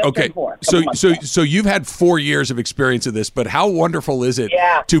 Okay. 4. So you've had 4 years of experience of this, but how wonderful is it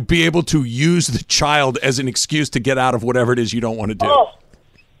to be able to use the child as an excuse to get out of whatever it is you don't want to do? Oh.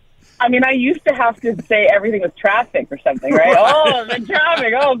 I mean, I used to have to say everything was traffic or something, right? Oh, the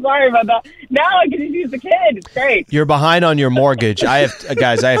traffic. Oh, sorry about that. Now I can just use the kid. It's great. You're behind on your mortgage. I have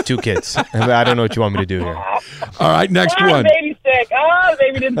 2 kids. I don't know what you want me to do here. All right, next one. Baby's sick. Oh,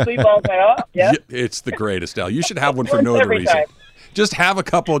 baby didn't sleep all night. Oh, yeah. It's the greatest, Al. You should have one for no other reason. Time. Just have a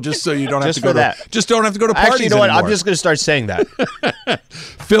couple, just so you don't have to go to. Just don't have to go to parties. Actually, you know what? Anymore. I'm just going to start saying that.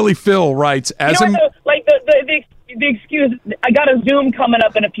 Philly Phil writes, the excuse, I got a Zoom coming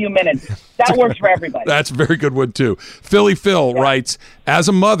up in a few minutes. That works for everybody. That's a very good one, too. Philly Phil writes, as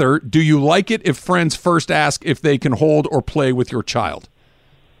a mother, do you like it if friends first ask if they can hold or play with your child?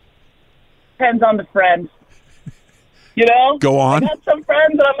 Depends on the friend. Go on. I got some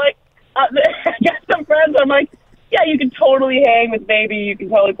friends that I'm like, yeah, you can totally hang with baby. You can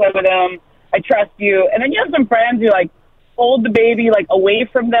totally play with them. I trust you. And then you have some friends who, hold the baby, away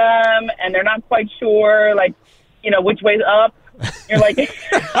from them, and they're not quite sure, which way's up. You're like,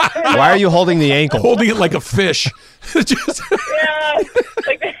 why are you holding the ankle? Holding it like a fish. Yeah,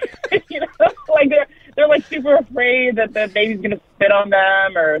 they're super afraid that the baby's gonna spit on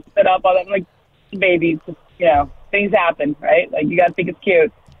them or spit up on them. Like, babies, things happen, right? You gotta think it's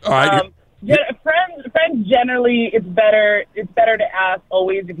cute. All right. Friends generally, it's better to ask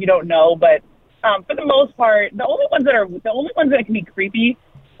always if you don't know, but for the most part, the only ones that can be creepy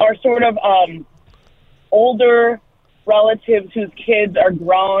are sort of older relatives whose kids are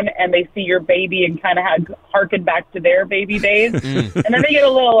grown and they see your baby and kind of harken back to their baby days, and then they get a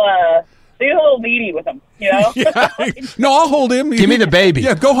little needy with them, Yeah. No, I'll hold him. Give me the baby.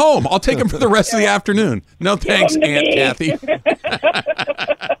 Yeah, go home. I'll take him for the rest of the afternoon. No thanks, Aunt Kathy.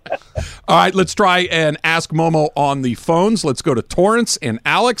 All right, let's try and ask Momo on the phones. Let's go to Torrance and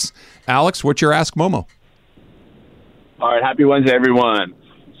Alex. Alex, what's your Ask Momo? All right, happy Wednesday, everyone.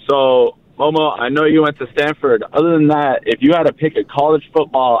 So, Momo, I know you went to Stanford. Other than that, if you had to pick a college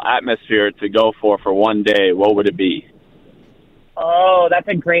football atmosphere to go for one day, what would it be? Oh, that's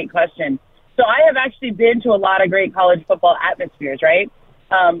a great question. So I have actually been to a lot of great college football atmospheres, right,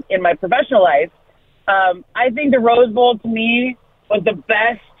 in my professional life. I think the Rose Bowl, to me, was the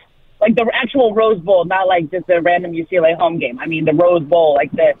best, the actual Rose Bowl, not just a random UCLA home game. I mean, the Rose Bowl,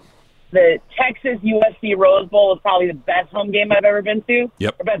 the Texas-USC Rose Bowl was probably the best home game I've ever been to,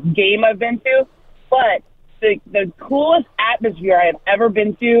 or best game I've been to. But the coolest atmosphere I have ever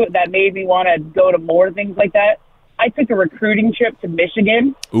been to that made me want to go to more things like that, I took a recruiting trip to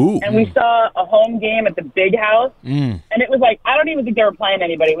Michigan, and we saw a home game at the Big House, and it was I don't even think they were playing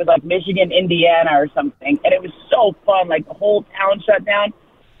anybody. It was Michigan, Indiana or something, and it was so fun, the whole town shut down.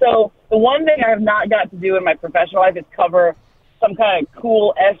 So the one thing I have not got to do in my professional life is cover some kind of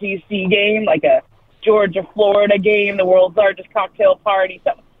cool SEC game, like a Georgia-Florida game, the world's largest cocktail party.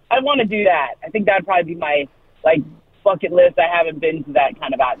 So I want to do that. I think that would probably be my bucket list. I haven't been to that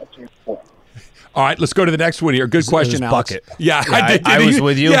kind of atmosphere before. All right, let's go to the next one here. Good question, Alex. Bucket. Yeah, I was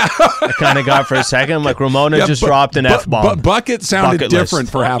with you. Yeah. I kind of got for a second. Ramona just dropped an F-bomb. Bucket sounded Bucket different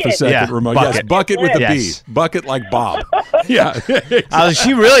list. for half a second, Yeah, Ramona. bucket. Yes, bucket with the Yes. B. Bucket like Bob. Yeah.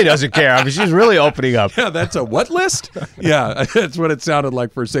 She really doesn't care. I mean, she's really opening up. Yeah, that's a what list? Yeah, that's what it sounded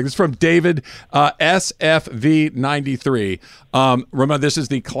like for a second. It's from David, SFV93. Ramona, this is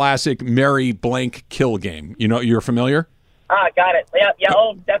the classic Mary Blank kill game. You're familiar? Got it. Yeah,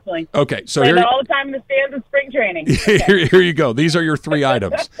 oh, definitely. Okay, so Playing here, that all the time in the stands in spring training. here you go. These are your 3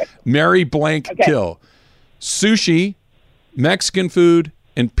 items. Marry blank Okay. kill. Sushi, Mexican food,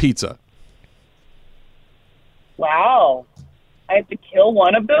 and pizza. Wow. I have to kill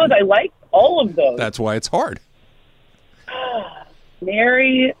one of those? I like all of those. That's why it's hard.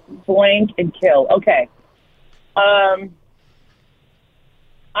 Marry, blank, and kill. Okay.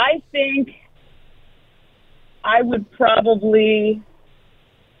 I think I would probably...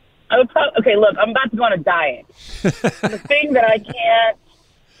 okay, look, I'm about to go on a diet. The thing that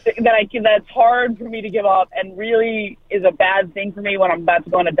that's hard for me to give up and really is a bad thing for me when I'm about to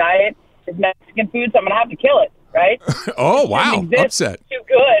go on a diet is Mexican food, so I'm going to have to kill it, right? Oh, It wow. doesn't exist Upset. Too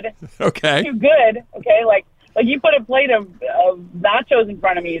good. Okay. Too good. Okay, like you put a plate of nachos in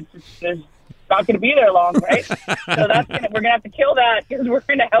front of me, it's just, there's not going to be there long, right? So we're going to have to kill that because we're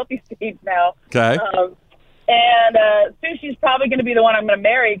in a healthy stage now. Okay. And sushi's probably going to be the one I'm going to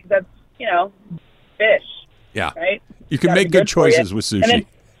marry because that's, fish, Yeah. right? You can Gotta make be good for you. choices with And sushi. then-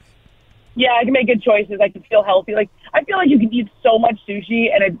 yeah, I can make good choices. I can feel healthy. Like I feel like you can eat so much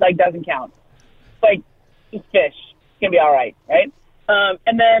sushi and it doesn't count. Like just fish, it's gonna be all right, right?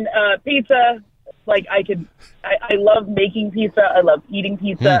 And then pizza. Like I love making pizza. I love eating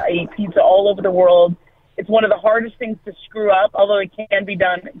pizza. I eat pizza all over the world. It's one of the hardest things to screw up, although it can be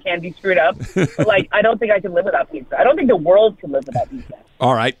done. It can be screwed up. But, I don't think I can live without pizza. I don't think the world can live without pizza.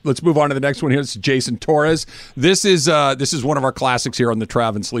 All right, let's move on to the next one here. This is Jason Torres. This is one of our classics here on the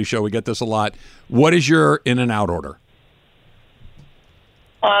Trav and Slee Show. We get this a lot. What is your in and out order?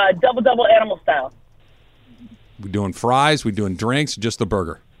 Double animal style. We doing fries? We doing drinks? Just the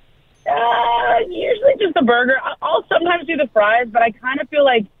burger? Usually just the burger. I'll sometimes do the fries, but I kind of feel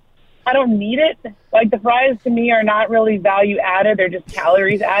like I don't need it. Like the fries to me are not really value added. They're just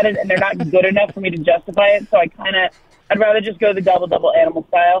calories added, and they're not good enough for me to justify it. So I'd rather just go the double animal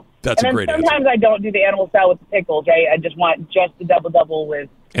style. That's a great answer. Sometimes I don't do the animal style with the pickles, right? I just want just the double with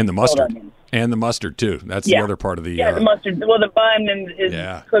And the mustard. onions. And the mustard, too. That's the Yeah. other part of the... Yeah, the mustard. Well, the bun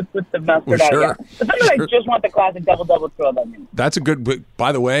is cooked with the mustard. Well, on it, sure. yeah. But sometimes I just want the classic double with grilled onions. That's a good...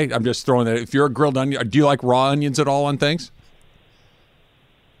 By the way, I'm just throwing that... If you're a grilled onion... Do you like raw onions at all on things?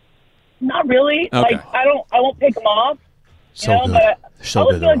 Not really. Okay. I won't pick them off. So good. But So I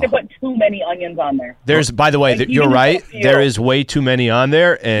always good, feel like they're they put too many onions on there. There's, by the way, Like, you're even right. if you- There is way too many on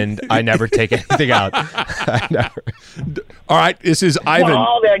there, and I never take anything out. I never. All right, this is Ivan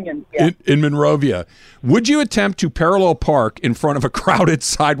all the onions. Yeah. in Monrovia. Would you attempt to parallel park in front of a crowded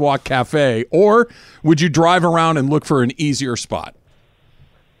sidewalk cafe, or would you drive around and look for an easier spot?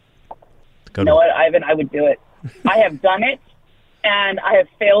 You know what, Ivan? I would do it. I have done it, and I have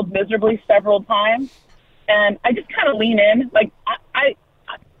failed miserably several times. And I just kind of lean in. Like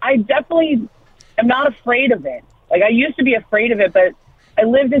I definitely am not afraid of it. Like I used to be afraid of it, but I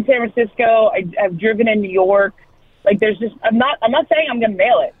lived in San Francisco. I've driven in New York. Like there's just I'm not saying I'm gonna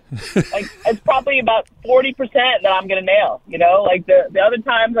nail it. Like it's probably about 40% that I'm gonna nail. Like the other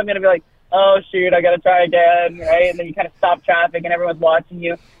times I'm gonna be like, oh shoot, I gotta try again, right? And then you kind of stop traffic and everyone's watching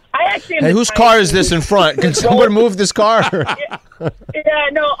you. I actually am Hey, the whose type car is who- this in front? Can someone move this car? Yeah,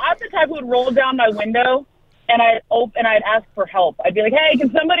 no, I'm the type who would roll down my window and I'd ask for help. I'd be like, hey,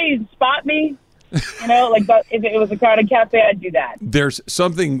 can somebody spot me? But if it was a crowded cafe, I'd do that. There's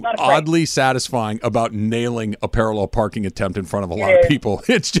something Not afraid. oddly satisfying about nailing a parallel parking attempt in front of a lot Yeah. of people.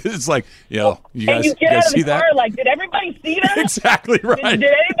 It's like, you and guys, you get out of see the that? car like, did everybody see that? Exactly right. Did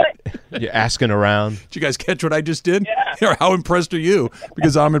anybody? You're asking around. Did you guys catch what I just did? Yeah. How impressed are you?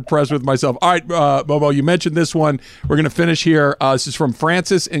 Because I'm impressed with myself. All right, Bobo, you mentioned this one. We're going to finish here. This is from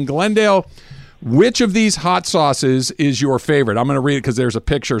Francis in Glendale. Which of these hot sauces is your favorite? I'm going to read it because there's a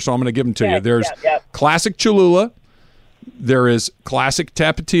picture, so I'm going to give them to you. There's classic Cholula. There is classic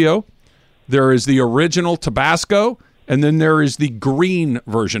Tapatio. There is the original Tabasco. And then there is the green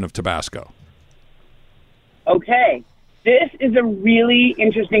version of Tabasco. Okay. This is a really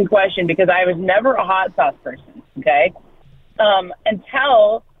interesting question because I was never a hot sauce person, okay?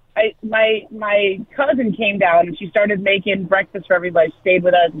 Until my cousin came down and she started making breakfast for everybody. She stayed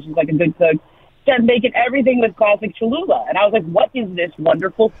with us and she's like a good cook. Started making everything with classic Cholula. And I was like, what is this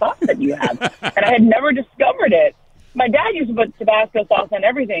wonderful sauce that you have? And I had never discovered it. My dad used to put Tabasco sauce on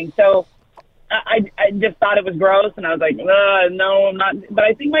everything. So I just thought it was gross. And I was like, no, I'm not. But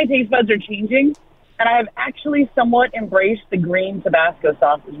I think my taste buds are changing. And I have actually somewhat embraced the green Tabasco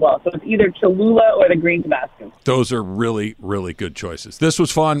sauce as well. So it's either Cholula or the green Tabasco. Those are really, really good choices. This was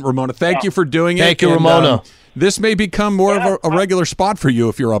fun, Ramona. Thank you for doing it. Thank you, And, Ramona. this may become more of a regular spot for you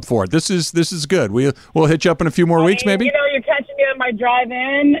if you're up for it. This is good. We'll hit you up in a few more weeks, maybe. You're catching me on my drive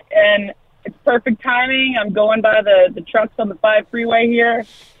in, and it's perfect timing. I'm going by the trucks on the 5 freeway here,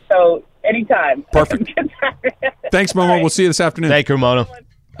 so anytime. Perfect. Thanks, Momo. We'll see you this afternoon. Thank you, Momo.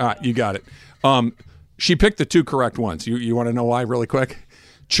 All right, you got it. She picked the 2 correct ones. You want to know why really quick?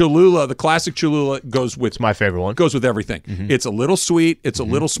 Cholula, the classic Cholula goes with my favorite one. Goes with everything. It's a little sweet, it's a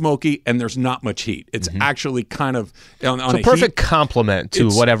little smoky, and there's not much heat. It's actually kind of on It's a a perfect heat, complement to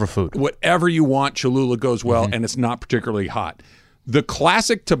it's whatever food. Whatever you want, Cholula goes well, and it's not particularly hot. The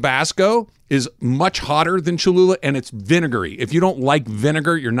classic Tabasco is much hotter than Cholula, and it's vinegary. If you don't like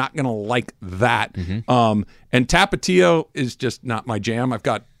vinegar, you're not going to like that. And Tapatio is just not my jam. I've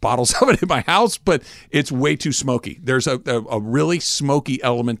got bottles of it in my house, but it's way too smoky. There's a really smoky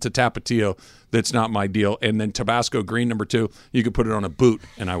element to Tapatio that's not my deal. And then Tabasco Green number 2, you could put it on a boot,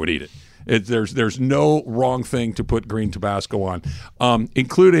 and I would eat it. There's no wrong thing to put green Tabasco on,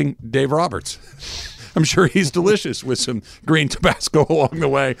 including Dave Roberts. I'm sure he's delicious with some green Tabasco along the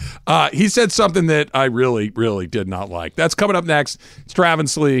way. He said something that I really, really did not like. That's coming up next. It's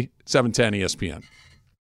Travis Lee, 710 ESPN.